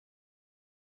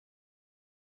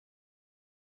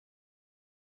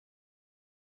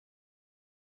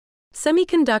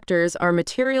Semiconductors are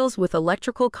materials with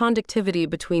electrical conductivity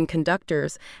between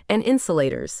conductors and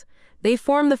insulators. They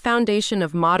form the foundation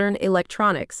of modern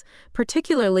electronics,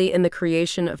 particularly in the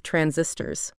creation of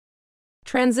transistors.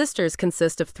 Transistors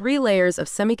consist of 3 layers of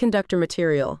semiconductor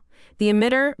material: the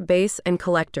emitter, base, and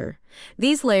collector.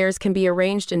 These layers can be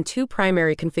arranged in 2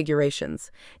 primary configurations: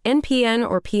 NPN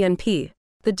or PNP.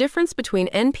 The difference between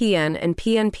NPN and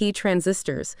PNP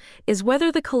transistors is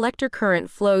whether the collector current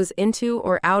flows into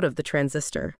or out of the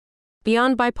transistor.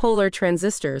 Beyond bipolar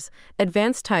transistors,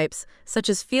 advanced types, such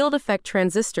as field effect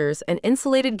transistors and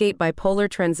insulated gate bipolar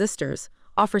transistors,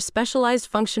 offer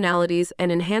specialized functionalities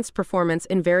and enhanced performance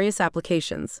in various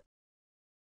applications.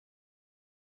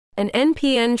 An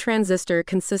NPN transistor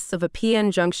consists of a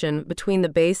PN junction between the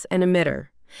base and emitter.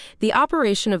 The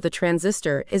operation of the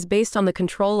transistor is based on the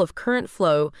control of current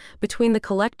flow between the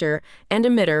collector and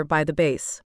emitter by the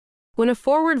base. When a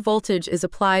forward voltage is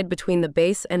applied between the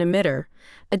base and emitter,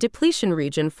 a depletion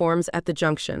region forms at the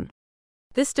junction.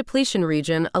 This depletion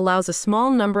region allows a small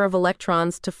number of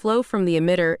electrons to flow from the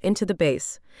emitter into the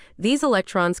base. These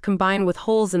electrons combine with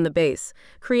holes in the base,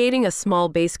 creating a small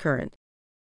base current.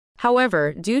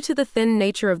 However, due to the thin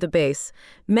nature of the base,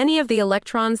 many of the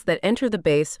electrons that enter the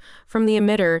base from the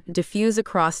emitter diffuse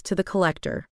across to the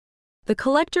collector. The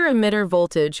collector-emitter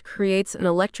voltage creates an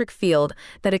electric field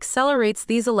that accelerates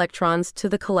these electrons to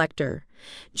the collector,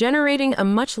 generating a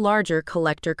much larger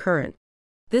collector current.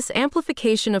 This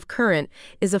amplification of current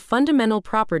is a fundamental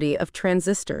property of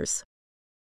transistors.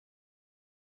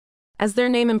 As their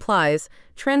name implies,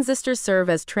 transistors serve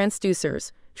as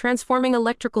transducers, transforming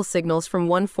electrical signals from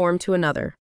one form to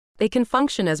another. They can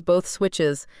function as both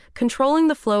switches, controlling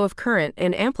the flow of current,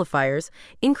 and amplifiers,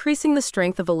 increasing the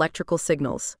strength of electrical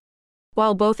signals.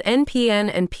 While both NPN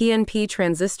and PNP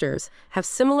transistors have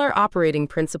similar operating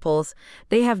principles,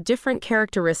 they have different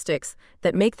characteristics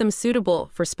that make them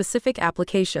suitable for specific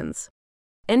applications.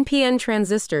 NPN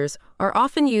transistors are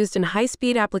often used in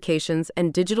high-speed applications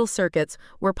and digital circuits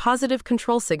where positive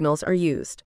control signals are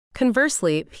used.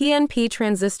 Conversely, PNP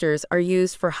transistors are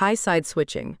used for high-side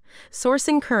switching,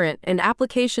 sourcing current, and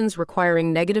applications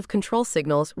requiring negative control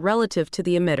signals relative to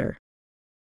the emitter.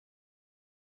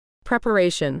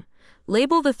 Preparation.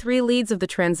 Label the 3 leads of the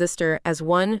transistor as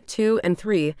 1, 2, and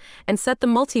 3, and set the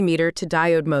multimeter to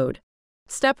diode mode.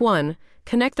 Step 1.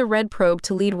 Connect the red probe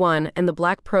to lead 1 and the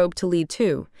black probe to lead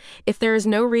 2. If there is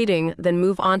no reading, then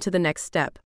move on to the next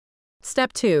step.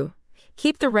 Step 2.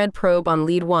 Keep the red probe on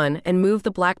lead 1 and move the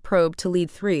black probe to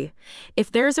lead 3. If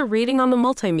there is a reading on the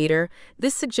multimeter,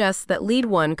 this suggests that lead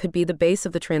 1 could be the base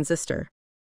of the transistor.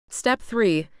 Step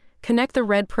 3. Connect the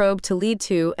red probe to lead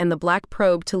 2 and the black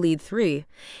probe to lead 3.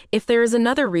 If there is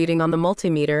another reading on the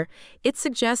multimeter, it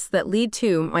suggests that lead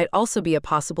 2 might also be a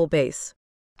possible base.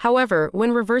 However,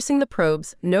 when reversing the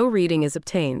probes, no reading is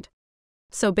obtained.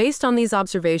 So based on these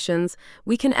observations,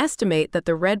 we can estimate that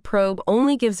the red probe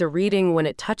only gives a reading when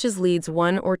it touches leads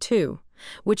 1 or 2,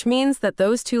 which means that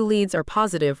those 2 leads are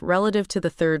positive relative to the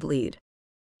third lead.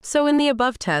 So in the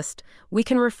above test, we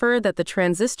can refer that the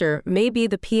transistor may be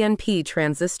the PNP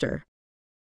transistor.